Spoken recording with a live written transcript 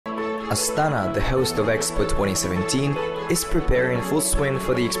Astana, the host of Expo 2017, is preparing in full swing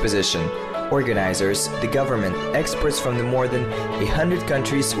for the exposition. Organizers, the government, experts from the more than 100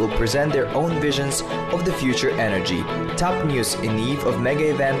 countries will present their own visions of the future energy. Top news in the eve of mega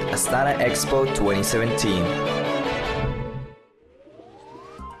event Astana Expo 2017.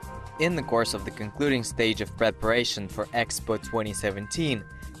 In the course of the concluding stage of preparation for Expo 2017,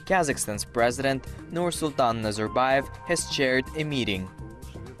 Kazakhstan's President Nursultan Nazarbayev has chaired a meeting.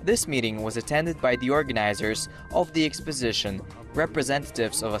 This meeting was attended by the organizers of the exposition,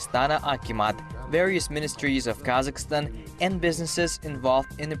 representatives of Astana Akimat, various ministries of Kazakhstan, and businesses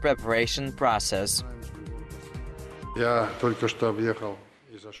involved in the preparation process.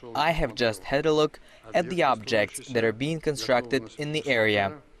 I have just had a look at the objects that are being constructed in the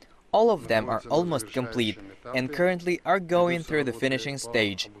area. All of them are almost complete and currently are going through the finishing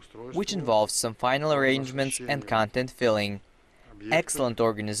stage, which involves some final arrangements and content filling. Excellent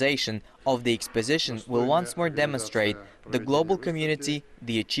organization of the exposition will once more demonstrate the global community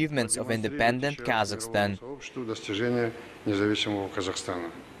the achievements of independent Kazakhstan.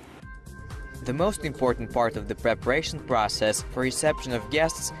 The most important part of the preparation process for reception of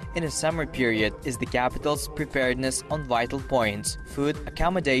guests in a summer period is the capital's preparedness on vital points: food,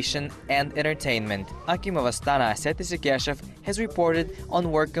 accommodation and entertainment. Akim of Astana Asset Isekeshev has reported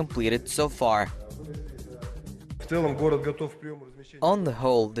on work completed so far. On the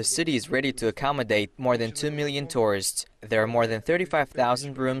whole, the city is ready to accommodate more than 2 million tourists. There are more than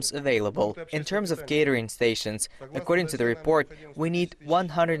 35,000 rooms available. In terms of catering stations, according to the report, we need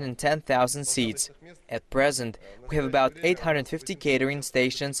 110,000 seats. At present, we have about 850 catering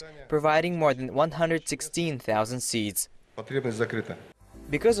stations, providing more than 116,000 seats.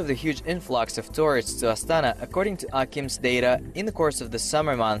 Because of the huge influx of tourists to Astana, according to Akim's data, in the course of the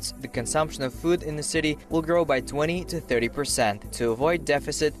summer months, the consumption of food in the city will grow by 20 to 30%. To avoid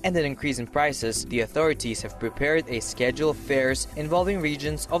deficit and an increase in prices, the authorities have prepared a schedule of fairs involving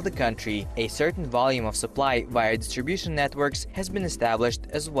regions of the country. A certain volume of supply via distribution networks has been established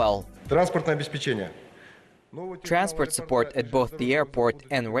as well. Transport support at both the airport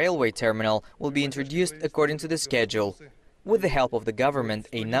and railway terminal will be introduced according to the schedule. With the help of the government,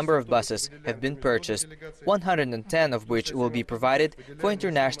 a number of buses have been purchased, 110 of which will be provided for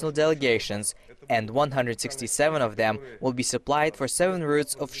international delegations, and 167 of them will be supplied for 7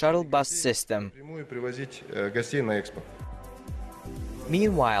 routes of shuttle bus system.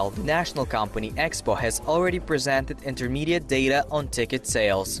 Meanwhile, the national company Expo has already presented intermediate data on ticket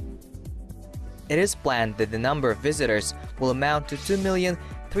sales. It is planned that the number of visitors will amount to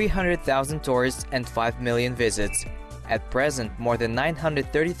 2,300,000 tourists and 5 million visits. At present, more than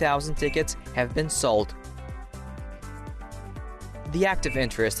 930,000 tickets have been sold. The active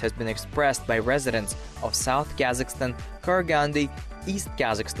interest has been expressed by residents of South Kazakhstan, Karaganda, East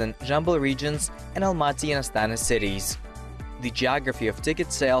Kazakhstan, Jambal regions, and Almaty and Astana cities. The geography of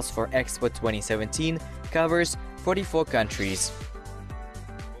ticket sales for Expo 2017 covers 44 countries.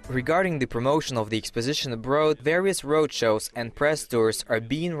 Regarding the promotion of the exposition abroad, various roadshows and press tours are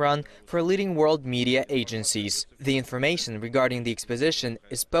being run for leading world media agencies. The information regarding the exposition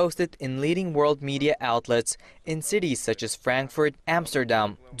is posted in leading world media outlets in cities such as Frankfurt,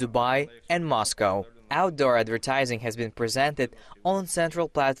 Amsterdam, Dubai and Moscow. Outdoor advertising has been presented on central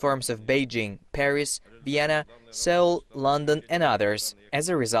platforms of Beijing, Paris, Vienna, Seoul, London and others. As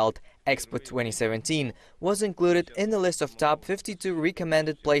a result, Expo 2017 was included in the list of top 52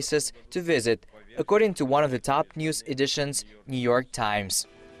 recommended places to visit, according to one of the top news editions, New York Times.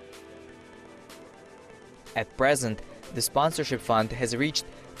 At present, the sponsorship fund has reached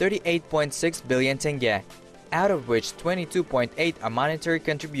 38.6 billion tenge, out of which 22.8 are monetary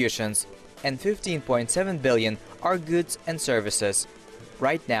contributions and 15.7 billion are goods and services.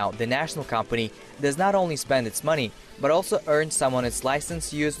 Right now, the national company does not only spend its money, but also earns some on its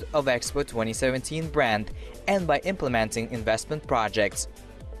licensed use of Expo 2017 brand and by implementing investment projects.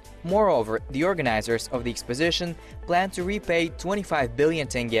 Moreover, the organizers of the exposition plan to repay 25 billion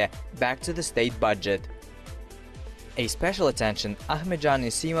tenge back to the state budget. A special attention Ahmedjan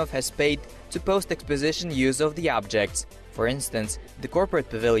Isimov has paid to post-exposition use of the objects. For instance, the corporate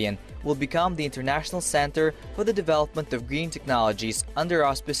pavilion will become the international center for the development of green technologies under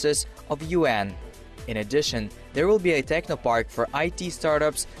auspices of UN. In addition, there will be a technopark for IT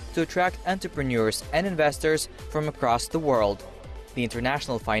startups to attract entrepreneurs and investors from across the world. The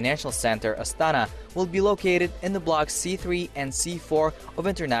International Financial Center Astana will be located in the blocks C3 and C4 of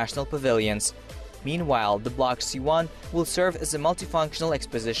international pavilions. Meanwhile, the block C1 will serve as a multifunctional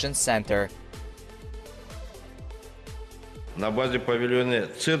exposition center. На базе павильона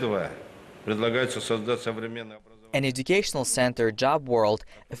C2 предлагается создать современное образование. An educational center, Job World,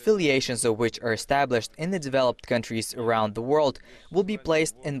 affiliations of which are established in the developed countries around the world, will be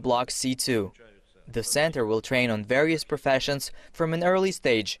placed in Block C2. The center will train on various professions from an early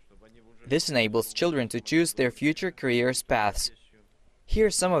stage. This enables children to choose their future careers paths. Here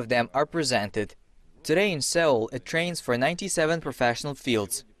some of them are presented. Today in Seoul, it trains for 97 professional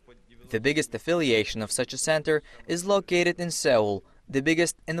fields. The biggest affiliation of such a center is located in Seoul, the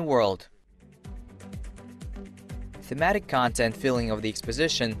biggest in the world. Thematic content filling of the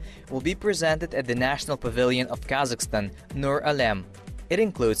exposition will be presented at the National Pavilion of Kazakhstan, Nur Alem. It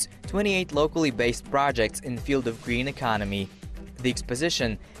includes 28 locally based projects in the field of green economy. The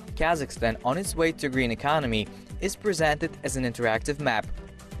exposition, Kazakhstan on its way to green economy, is presented as an interactive map,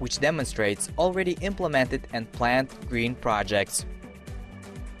 which demonstrates already implemented and planned green projects.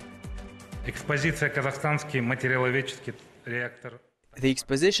 Экспозиция «Казахстанский материаловедческий реактор». The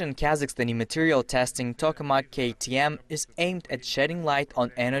exposition Kazakhstani Material Testing Tokamak KTM is aimed at shedding light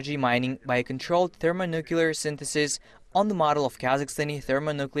on energy mining by a controlled thermonuclear synthesis on the model of Kazakhstani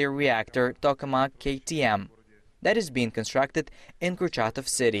thermonuclear reactor Tokamak KTM that is being constructed in Kurchatov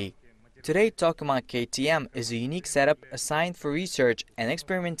city. Today, Tokamak KTM is a unique setup assigned for research and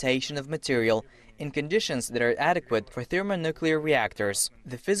experimentation of material in conditions that are adequate for thermonuclear reactors.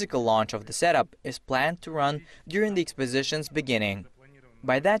 The physical launch of the setup is planned to run during the exposition's beginning.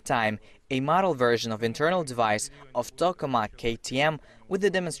 By that time, a model version of internal device of Tokamak KTM with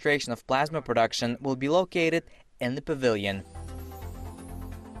the demonstration of plasma production will be located in the pavilion.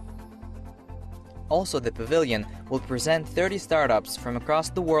 Also, the pavilion will present 30 startups from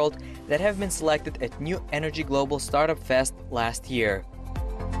across the world that have been selected at New Energy Global Startup Fest last year.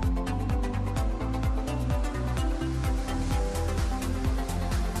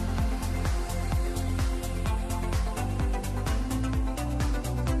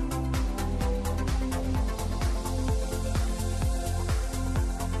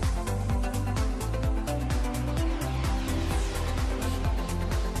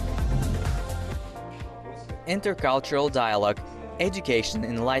 Intercultural dialogue, education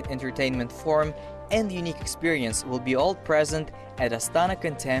in light entertainment form, and unique experience will be all present at Astana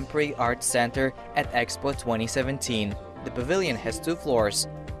Contemporary Art Center at Expo 2017. The pavilion has 2 floors.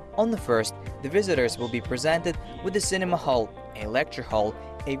 On the first, the visitors will be presented with a cinema hall, a lecture hall,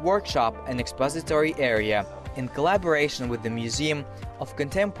 a workshop and expository area. In collaboration with the Museum of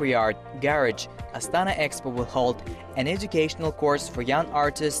Contemporary Art, Garage, Astana Expo will hold an educational course for young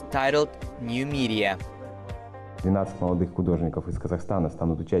artists titled New Media. 12 молодых художников из Казахстана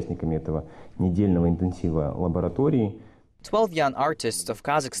станут участниками этого недельного интенсива лаборатории. 12 young artists of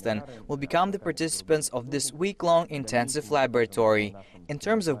Kazakhstan will become the participants of this week-long intensive laboratory, in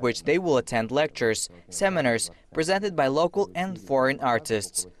terms of which they will attend lectures, seminars presented by local and foreign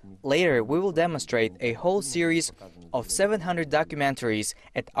artists. Later, we will demonstrate a whole series of 700 documentaries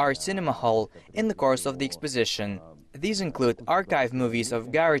at our cinema hall in the course of the exposition. These include archive movies of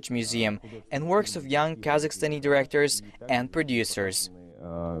Garage Museum and works of young Kazakhstani directors and producers.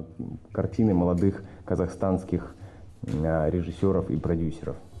 Картины молодых казахстанских режиссеров и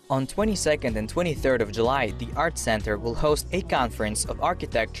продюсеров. On 22nd and 23rd of July, the Art Center will host a conference of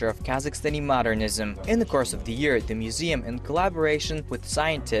architecture of Kazakhstani modernism. In the course of the year, the museum, in collaboration with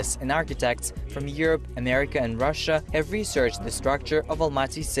scientists and architects from Europe, America and Russia, have researched the structure of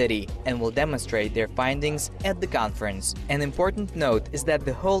Almaty city and will demonstrate their findings at the conference. An important note is that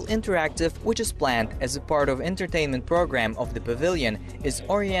the whole interactive, which is planned as a part of entertainment program of the pavilion, is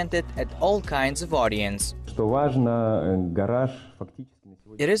oriented at all kinds of audience. Что важно, гараж фактически.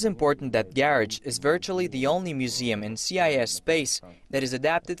 It is important that Garage is virtually the only museum in CIS space that is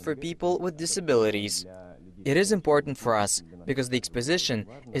adapted for people with disabilities. It is important for us because the exposition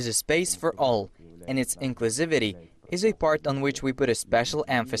is a space for all, and its inclusivity is a part on which we put a special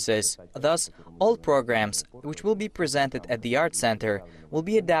emphasis. Thus, all programs which will be presented at the Art Center will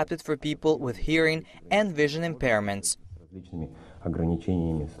be adapted for people with hearing and vision impairments.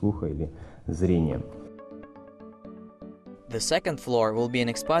 Ограничениями слуха или зрения. The second floor will be an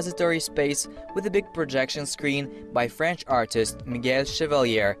expository space with a big projection screen by French artist Miguel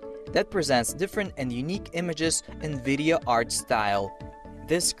Chevalier that presents different and unique images in video art style.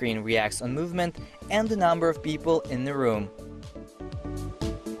 This screen reacts on movement and the number of people in the room.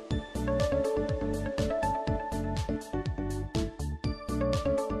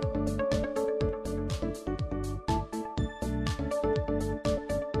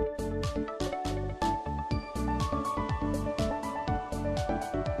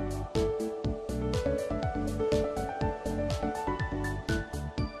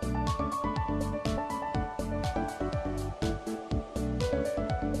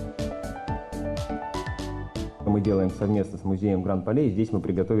 Мы делаем совместно с музеем Гран-Пале. Здесь мы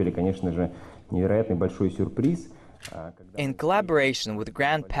приготовили, конечно же, невероятный большой сюрприз. In collaboration with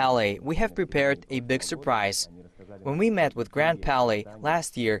Grand Palais, we have prepared a big surprise. When we met with Grand Palais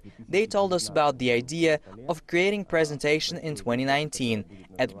last year, they told us about the idea of creating presentation in 2019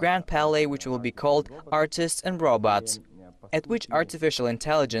 at Grand Palais, which will be called Artists and Robots, at which artificial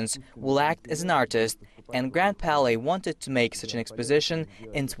intelligence will act as an artist, and Grand Palais wanted to make such an exposition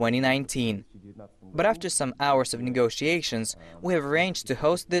in 2019. But after some hours of negotiations, we have arranged to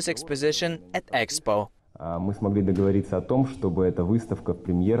host this exposition at Expo. Мы смогли договориться о том, чтобы эта выставка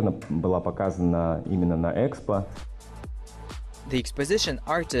премьерно была показана именно на Expo. The exposition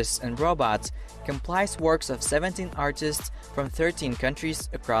Artists and Robots compiles works of 17 artists from 13 countries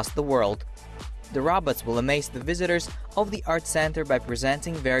across the world. The robots will amaze the visitors of the art center by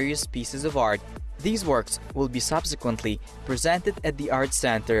presenting various pieces of art. These works will be subsequently presented at the art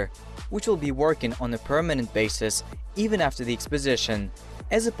center, which will be working on a permanent basis even after the exposition,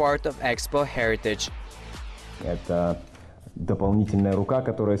 as a part of Expo heritage. Это дополнительная рука,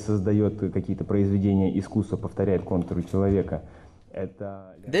 которая создает какие-то произведения искусства, повторяет контуры человека.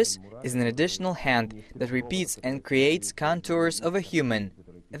 This is an additional hand that repeats and creates contours of a human.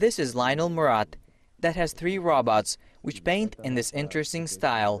 This is Lionel Murat, that has 3 robots, which paint in this interesting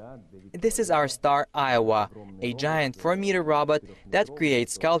style. This is our star Iowa, a giant 4-meter robot that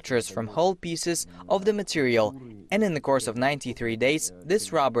creates sculptures from whole pieces of the material, and in the course of 93 days,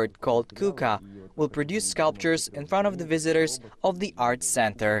 this robot, called Kuka, will produce sculptures in front of the visitors of the art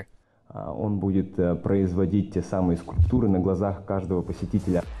center. Он будет производить те самые скульптуры на глазах каждого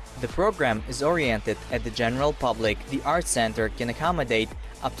посетителя. The program is oriented at the general public. The art center can accommodate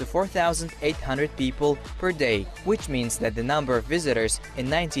up to 4,800 people per day, which means that the number of visitors in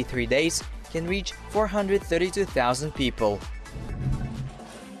 93 days can reach 432,000 people.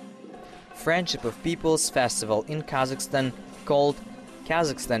 Friendship of Peoples Festival in Kazakhstan, called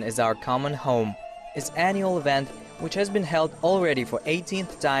Kazakhstan is Our Common Home, is an annual event which has been held already for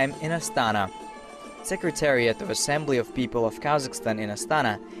 18th time in Astana. Secretariat of Assembly of People of Kazakhstan in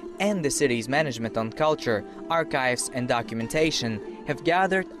Astana and the city's Management on Culture, Archives and Documentation have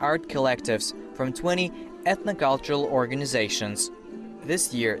gathered art collectives from 20 ethnocultural organizations.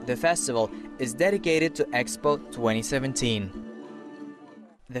 This year, the festival is dedicated to Expo 2017.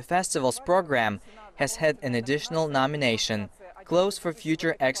 The festival's program has had an additional nomination, Close for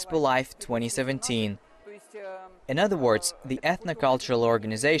Future Expo Life 2017. In other words, the ethnocultural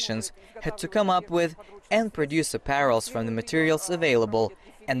organizations had to come up with and produce apparels from the materials available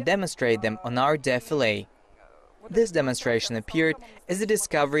and demonstrate them on our défilé. This demonstration appeared as a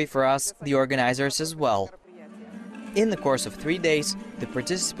discovery for us, the organizers, as well. In the course of 3 days, the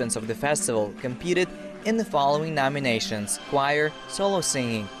participants of the festival competed in the following nominations: choir, solo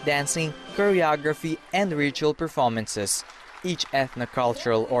singing, dancing, choreography and ritual performances. Each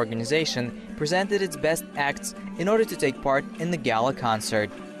ethnocultural organization presented its best acts in order to take part in the gala concert.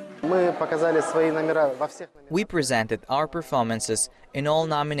 We presented our performances in all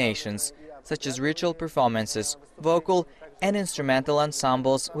nominations, such as ritual performances, vocal and instrumental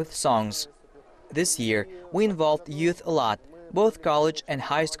ensembles with songs. This year, we involved youth a lot, both college and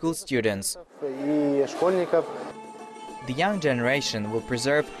high school students. The young generation will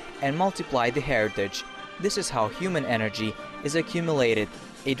preserve and multiply the heritage. This is how human energy is accumulated,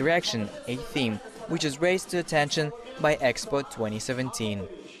 a direction, a theme, which is raised to attention by Expo 2017.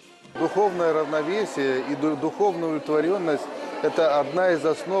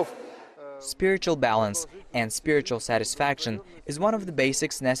 Spiritual balance and spiritual satisfaction is one of the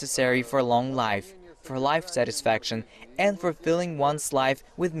basics necessary for long life, for life satisfaction and for filling one's life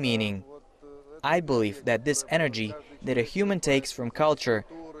with meaning. I believe that this energy that a human takes from culture,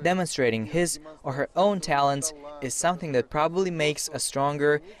 demonstrating his or her own talents, is something that probably makes us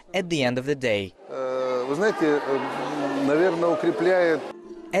stronger at the end of the day.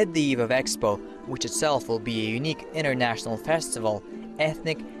 At the eve of Expo, which itself will be a unique international festival,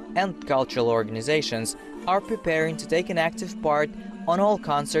 ethnic and cultural organizations are preparing to take an active part on all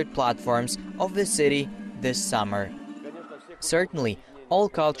concert platforms of the city this summer. Certainly, all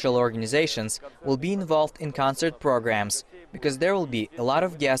cultural organizations will be involved in concert programs, because there will be a lot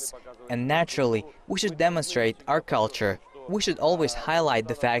of guests, and naturally, we should demonstrate our culture. We should always highlight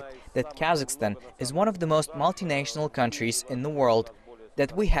the fact that Kazakhstan is one of the most multinational countries in the world,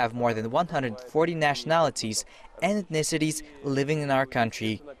 that we have more than 140 nationalities and ethnicities living in our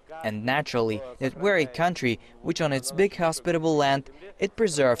country, and naturally, that we're a country which on its big hospitable land, it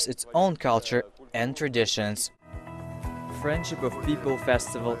preserves its own culture and traditions. Friendship of People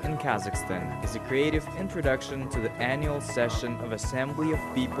Festival in Kazakhstan is a creative introduction to the annual session of Assembly of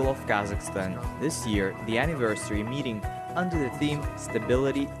People of Kazakhstan. This year, the anniversary meeting under the theme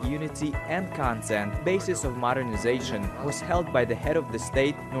Stability, Unity and Content, Basis of Modernization, was held by the head of the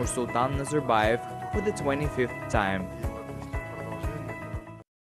state, Nursultan Nazarbayev, for the 25th time.